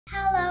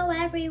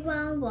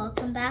everyone,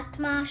 welcome back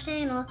to my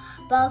channel.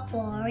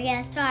 Before we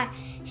get started,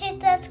 hit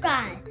the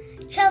subscribe,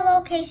 share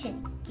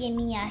location, give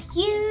me a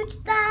huge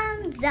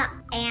thumbs up,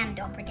 and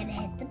don't forget to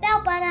hit the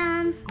bell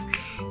button.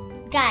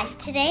 Guys,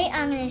 today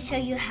I'm going to show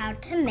you how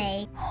to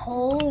make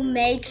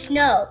homemade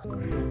snow.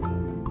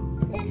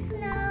 It's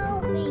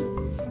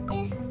snowing,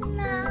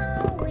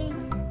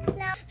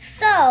 snow.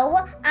 So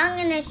I'm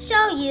going to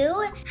show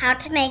you how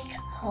to make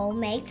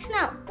homemade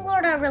snow.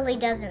 Florida really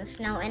doesn't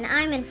snow, and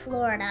I'm in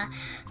Florida.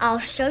 I'll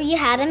show you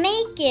how to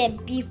make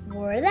it.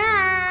 Before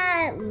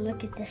that,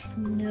 look at the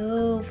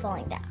snow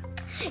falling down.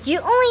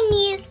 You only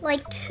need like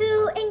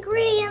 2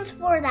 ingredients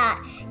for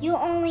that. You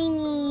only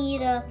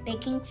need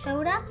baking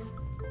soda,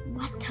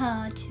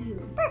 water too.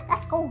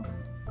 That's gold.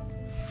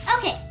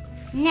 Okay,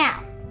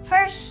 now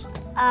first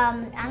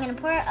I'm gonna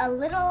pour a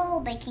little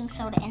baking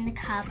soda in the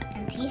cup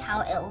and see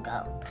how it'll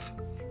go.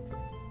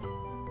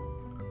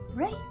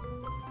 Right.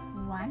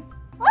 1,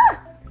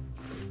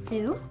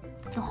 2,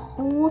 the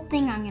whole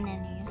thing I'm gonna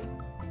need.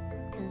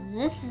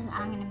 Because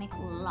I'm gonna make a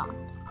lot.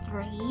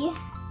 3.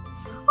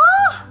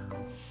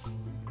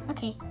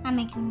 Okay, I'm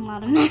making a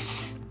lot of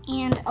mess.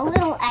 And a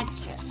little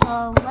extra,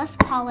 so let's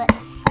call it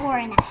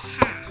 4.5.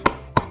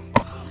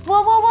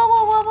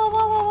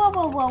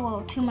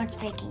 Whoa, too much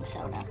baking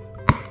soda.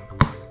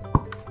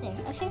 There,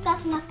 I think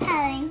that's enough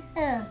padding.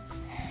 Ugh.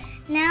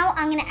 Now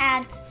I'm gonna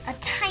add a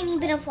tiny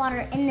bit of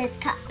water in this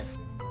cup.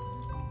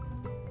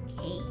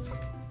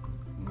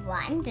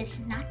 1, this is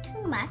not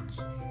too much.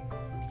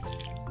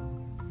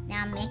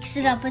 Now mix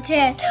it up with your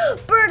hand.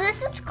 Brr,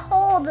 this is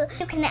cold.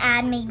 You can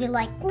add maybe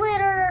like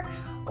glitter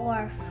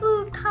or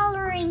food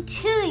coloring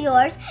to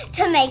yours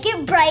to make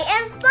it bright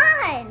and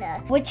fun,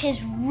 which is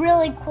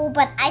really cool,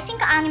 but I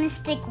think I'm gonna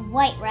stick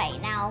white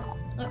right now.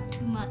 Not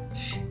too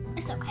much.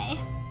 It's okay.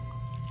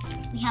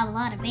 We have a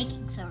lot of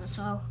baking soda,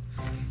 so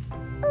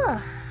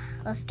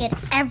let's get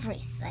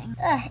everything.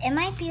 It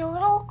might be a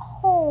little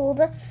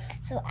cold,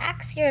 so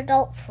ask your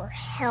adult for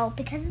help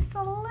because it's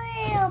a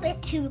little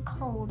bit too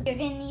cold. You're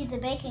gonna need the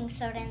baking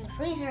soda in the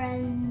freezer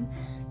and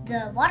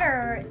the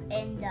water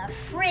in the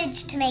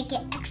fridge to make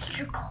it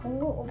extra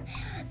cold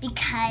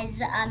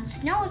because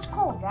snow is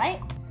cold,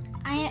 right?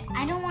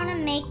 I don't want to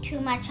make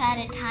too much at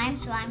a time,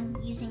 so I'm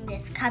using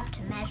this cup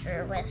to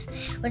measure with,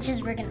 which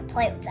is we're gonna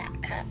play with that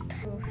cup.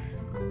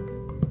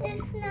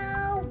 It's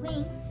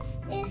snowing.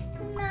 It's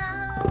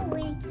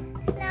snowing,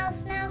 snow.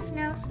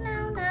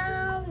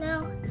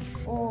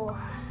 Oh,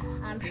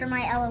 I'm sure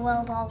my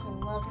LOL dolls will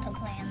love to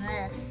play on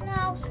this.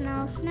 Snow.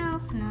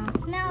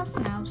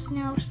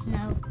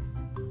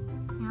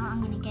 Now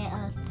I'm gonna get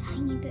a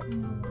tiny bit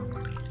more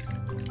water.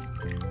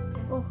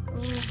 Oh, a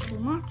little too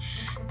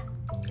much.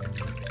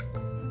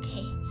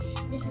 Okay,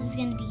 this is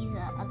gonna be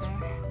the other.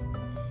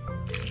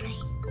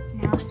 Right,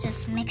 now let's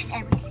just mix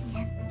everything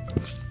in.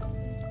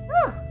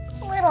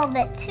 A little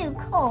bit too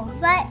cold,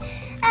 but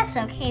that's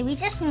okay. We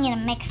just need to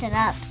mix it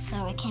up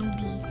so it can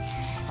be,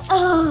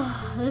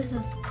 this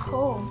is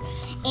cold.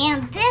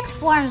 And this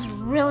forms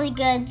really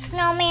good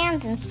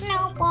snowmans and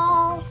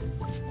snowballs.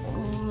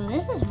 Ooh,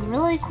 this is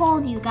really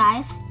cold, you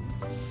guys.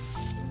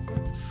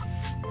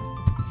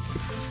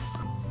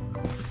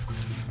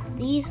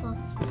 These,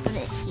 let's put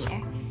it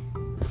here.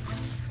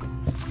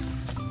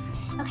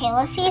 Okay,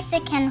 let's see if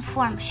it can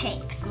form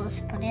shapes. So let's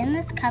put it in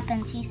this cup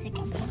and see if it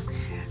can form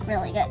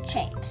really good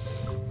shapes.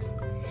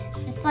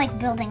 It's like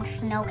building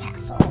snow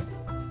castles.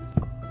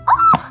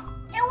 Oh,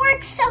 it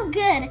works so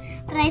good.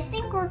 But I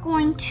think we're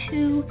going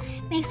to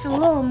mix a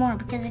little more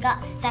because it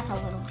got stuck a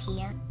little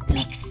here.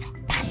 Mix,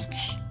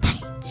 punch.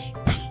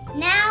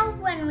 Now,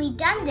 when we've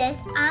done this,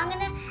 I'm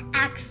gonna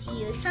ask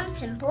you some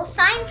simple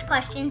science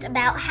questions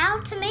about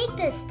how to make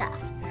this stuff.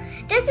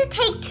 Does it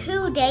take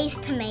 2 days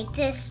to make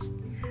this?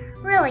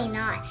 Really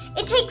not.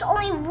 It takes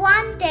only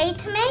 1 day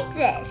to make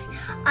this.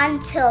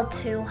 Until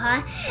 2,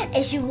 huh?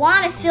 If you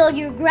want to fill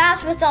your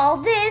grass with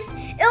all this,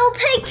 it'll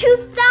take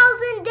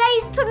 2,000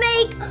 days to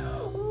make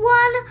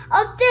one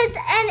of this,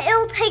 and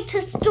it'll take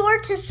to store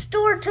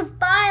to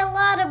buy a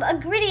lot of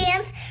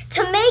ingredients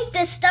to make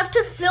this stuff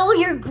to fill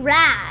your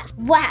grass.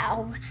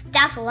 Wow,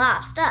 that's a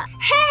lot of stuff.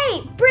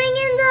 Hey, bring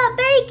in the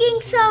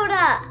baking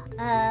soda.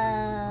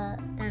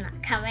 They're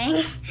not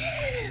coming.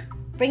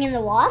 Bring in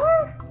the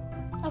water?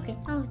 Okay,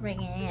 I was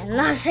bringing in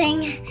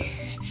nothing.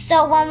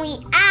 So when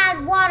we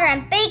add water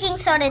and baking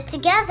soda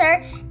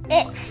together,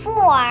 it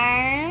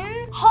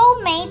forms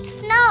homemade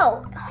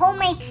snow.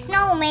 Homemade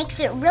snow makes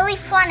it really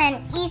fun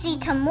and easy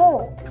to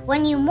mold.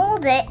 When you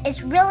mold it,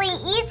 it's really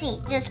easy.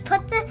 Just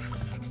put the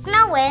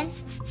snow in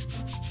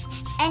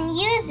and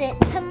use it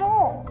to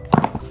mold.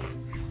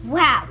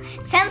 Wow,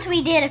 since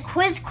we did a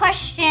quiz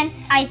question,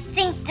 I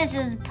think this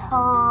is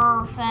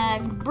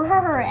perfect.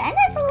 Brr, and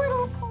it's a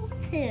little cold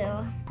too.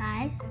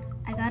 Guys,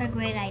 I got a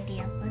great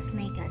idea. Let's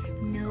make a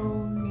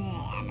snowman.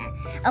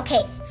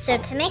 Okay, so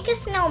to make a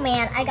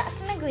snowman, I got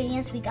some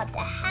ingredients. We got the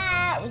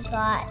hat, we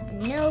got the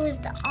nose,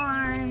 the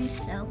arms,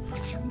 so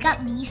we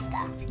got these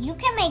stuff. You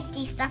can make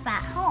these stuff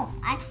at home.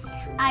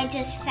 I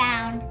just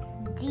found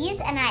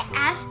these and I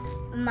asked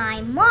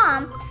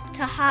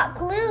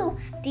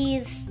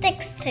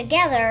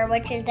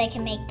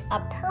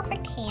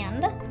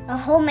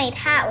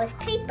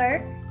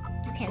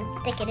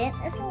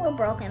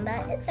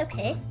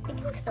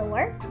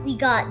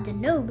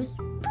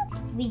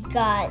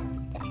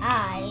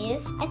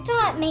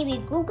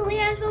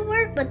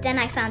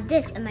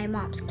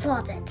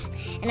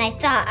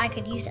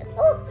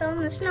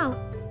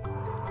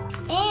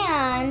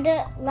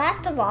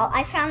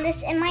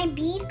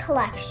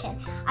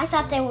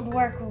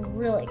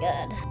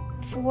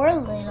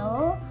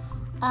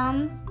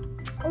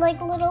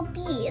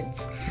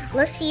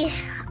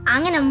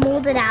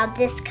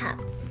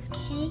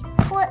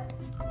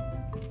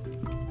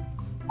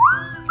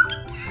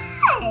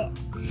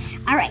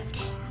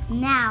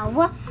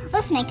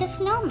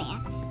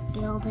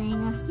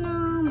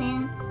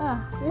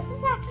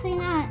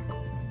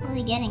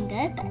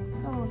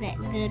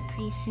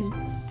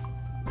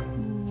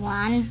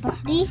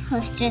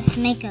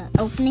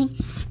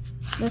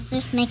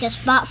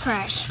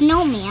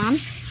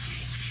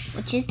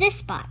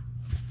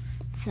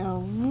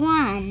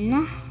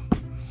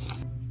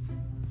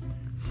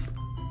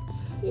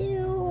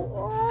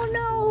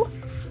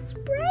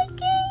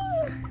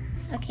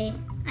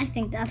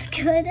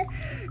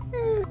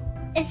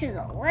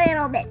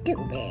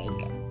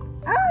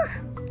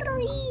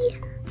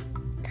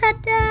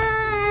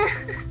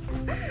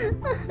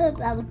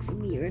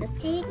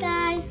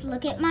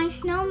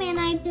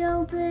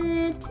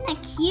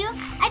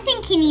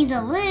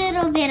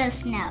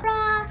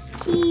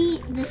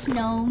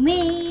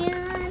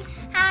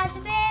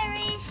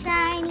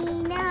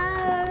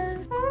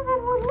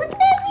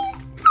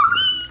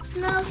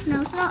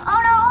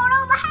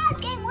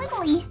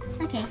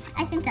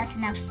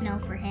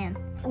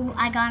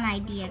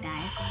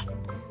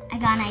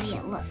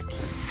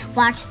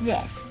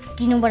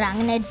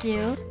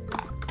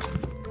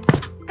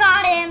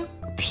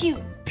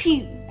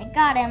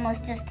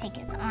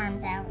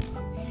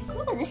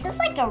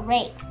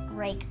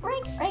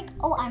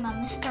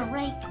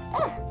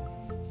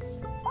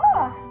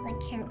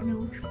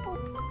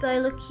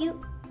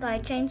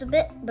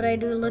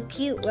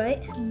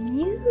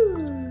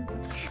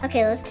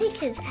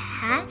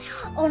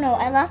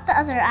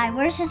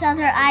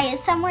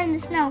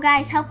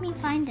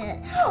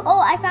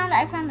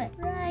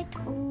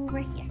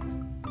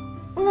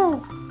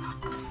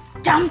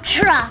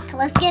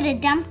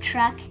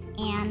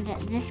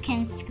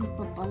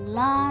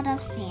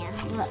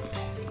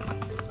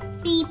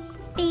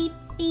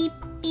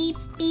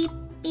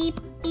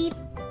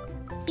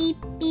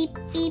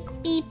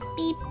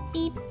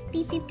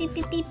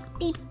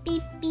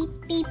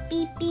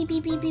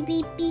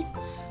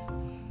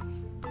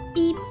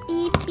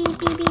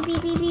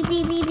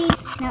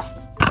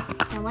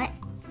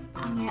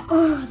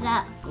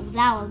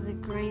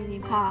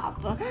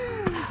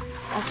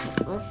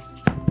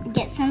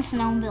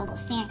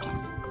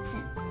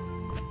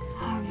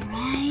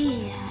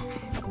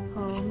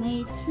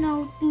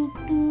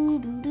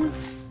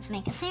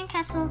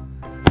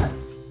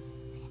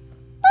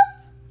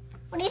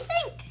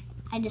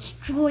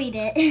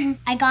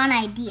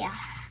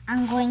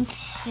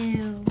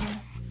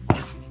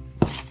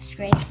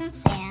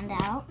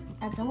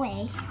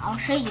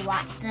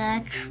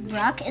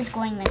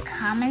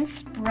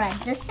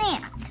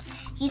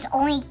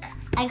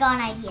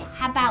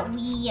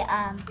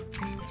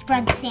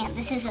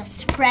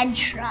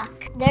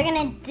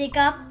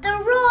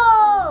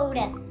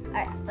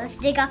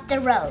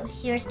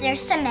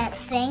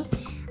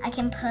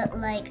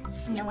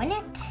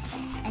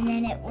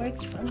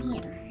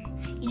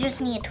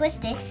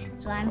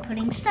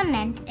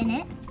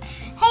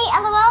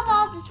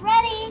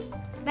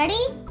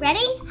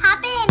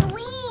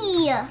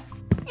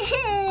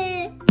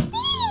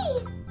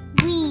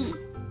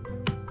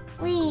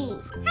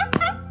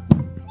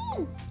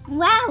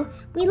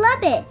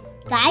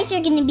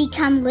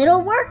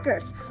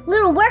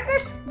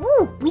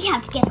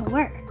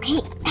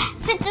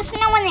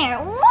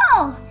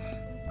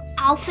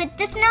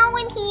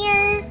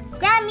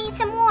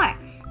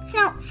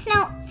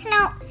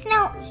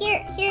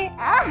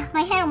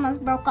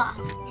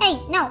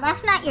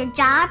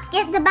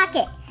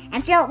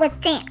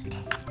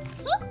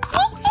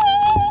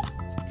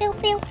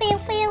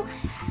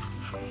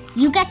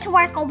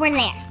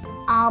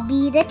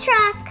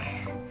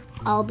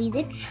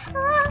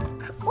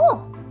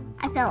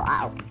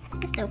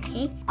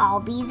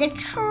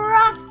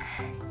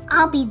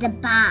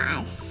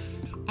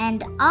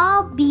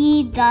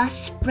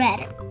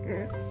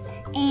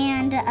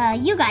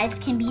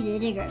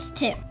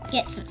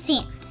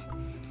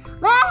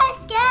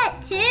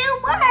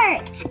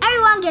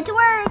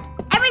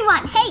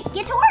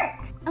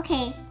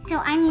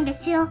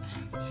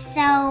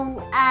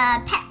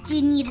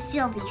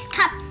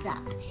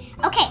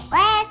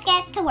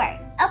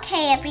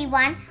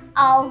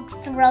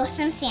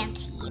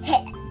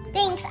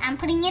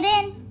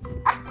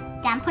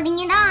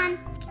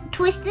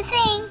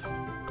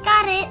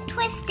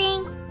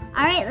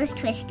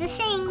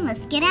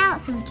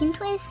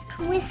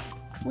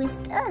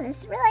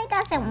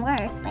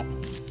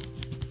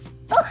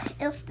Oh,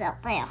 it's still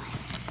there.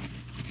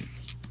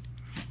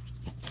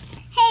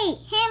 Hey,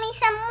 hand me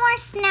some more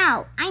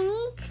snow. I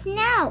need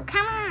snow.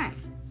 Come on.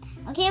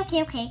 Okay.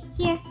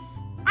 Here.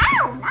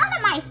 Ow, not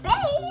on my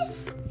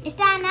face. Is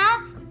that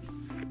enough?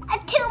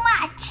 Too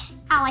much.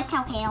 Oh, it's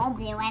okay. I'll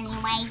do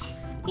anyways.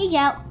 Here you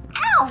go.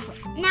 Ow.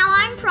 Now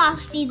I'm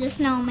Frosty the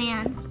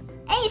Snowman.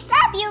 Hey,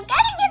 stop. You're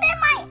getting it in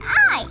my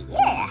eye.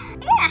 Yeah.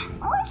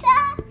 Melissa,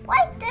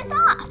 wipe this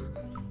off.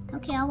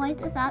 Okay, I'll wipe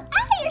this off.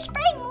 Ah, you're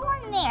spraying more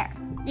in there.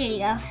 There you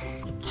go.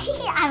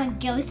 I'm a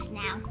ghost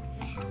now.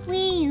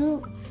 Wee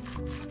you.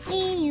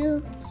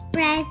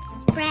 Spread.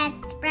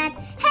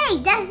 Hey,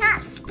 that's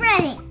not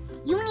spreading.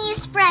 You need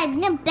to spread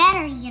no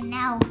better, you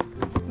know.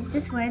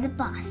 This is where the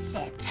boss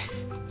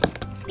sits.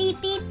 Beep.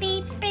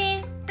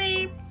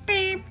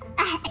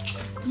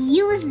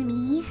 Excuse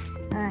me.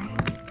 Yeah,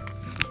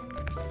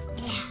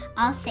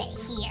 I'll sit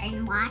here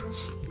and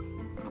watch.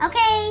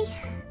 Okay.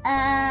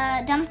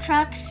 Dump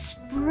truck,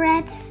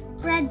 spread.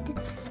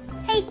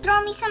 Hey,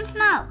 throw me some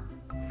snow.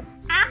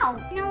 Ow.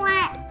 You know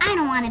what? I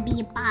don't want to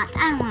be a boss.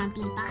 I don't want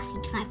to be bossy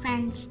to my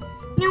friends.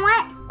 You know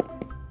what?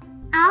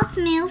 I'll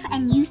smooth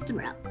and you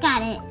throw.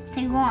 Got it. So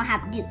you won't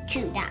have to do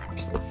 2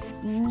 jobs.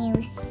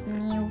 Smooth.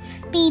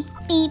 Beep.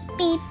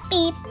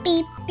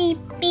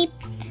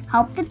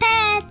 Help the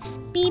pets.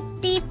 Beep.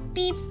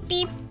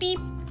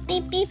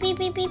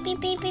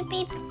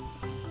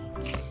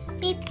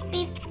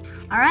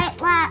 All right,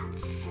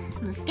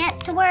 let's get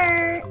to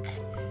work.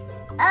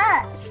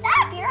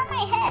 Stop, you're on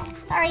my head.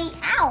 Sorry,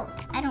 ow.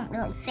 I don't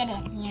really fit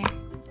in here.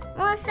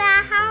 Melissa,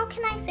 how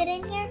can I fit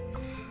in here?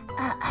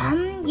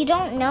 You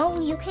don't know?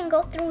 You can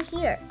go through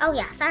here. Oh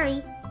yeah,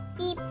 sorry.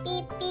 Beep.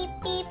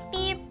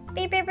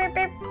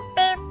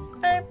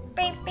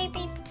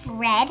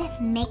 Fred,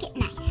 make it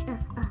nice.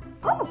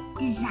 Oh,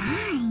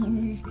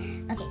 designs.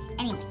 Okay,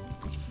 anyway.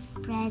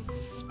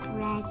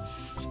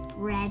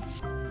 Spread.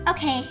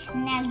 Okay,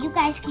 now you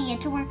guys can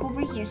get to work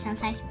over here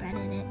since I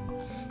spreaded it.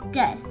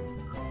 Good.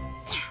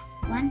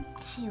 1,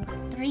 2,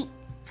 3,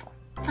 4,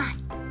 5.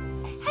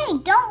 Hey,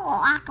 don't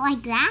walk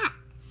like that.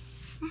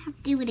 I have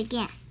to do it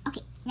again.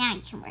 Okay, now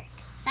you can work.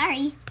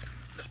 Sorry.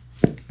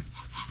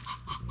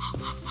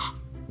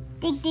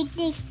 Dig.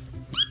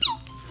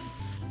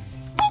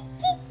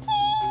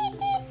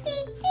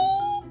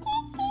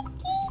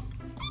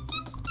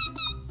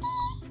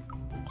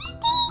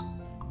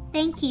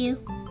 Thank you.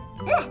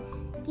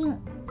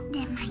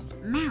 In my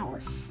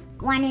mouth.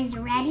 One is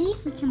ready.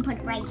 We can put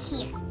it right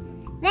here.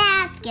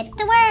 Let's get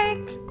to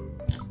work.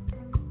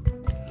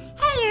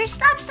 Hey,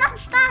 stop.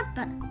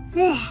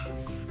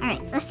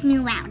 Alright, let's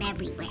smooth out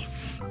everywhere.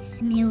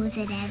 Smooth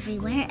it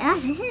everywhere. Oh,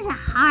 this is a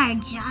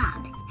hard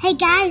job. Hey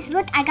guys,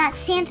 look, I got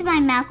sand in my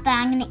mouth, but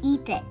I'm gonna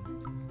eat it.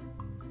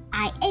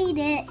 I ate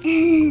it.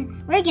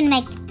 We're gonna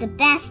make the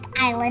best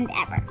island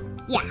ever.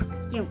 Yeah,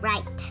 you're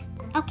right.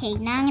 Okay,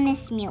 now I'm gonna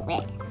smooth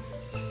it.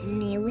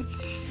 Smooth.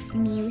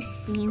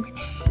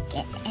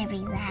 Get every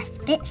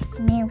last bit.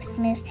 Smooth.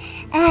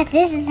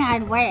 This is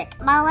hard work.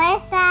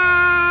 Melissa,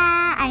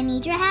 I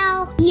need your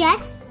help.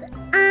 Yes?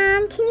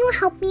 Can you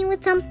help me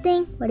with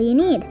something? What do you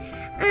need?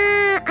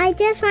 I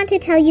just want to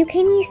tell you,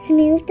 can you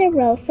smooth the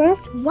road for us?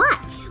 What?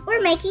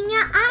 We're making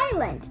an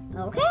island.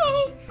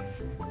 Okay.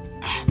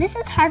 This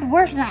is hard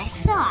work than I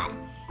thought.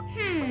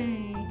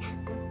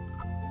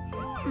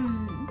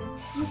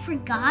 You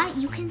forgot?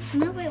 You can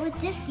smooth it with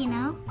this, you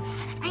know.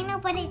 I know,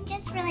 but it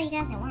just really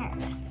doesn't work.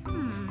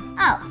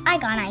 Oh, I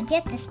got an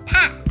idea. Just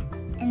pat,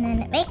 and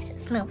then it makes it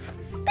smooth.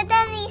 But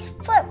then these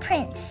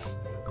footprints,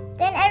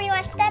 then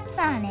everyone steps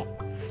on it.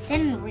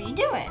 Then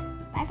redo it.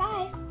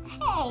 Bye-bye.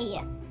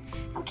 Hey.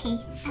 Okay.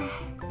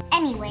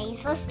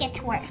 Anyways, let's get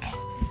to work.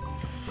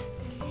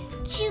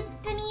 Cue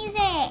the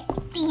music.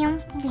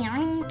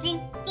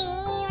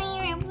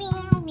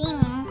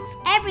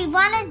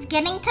 Everyone is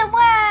getting to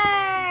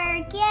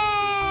work.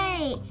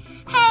 Yay.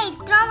 Hey,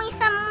 throw me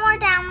some more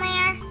down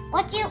there.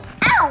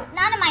 Ow,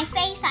 not in my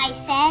face, I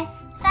said.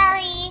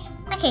 Sorry.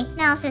 Okay,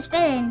 now let's just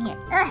fit it in here.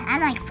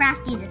 I'm like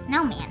Frosty the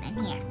Snowman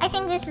in here. I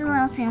think this is a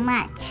little too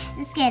much.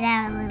 Let's get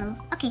out a little.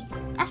 Okay,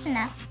 that's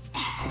enough.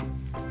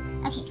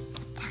 Okay,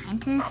 time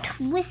to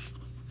twist.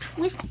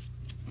 Why is this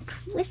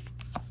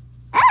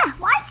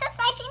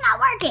machine not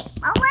working?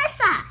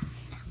 Melissa,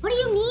 what do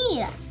you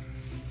need?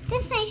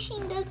 This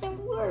machine doesn't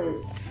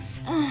work.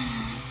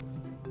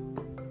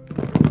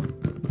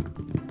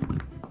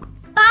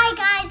 Bye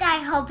guys,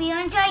 I hope you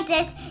enjoyed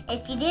this.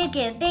 If you did,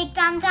 give a big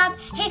thumbs up,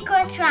 hit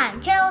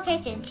subscribe, share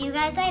location. See you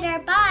guys later.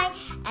 Bye,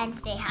 and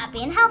stay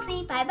happy and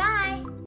healthy. Bye bye.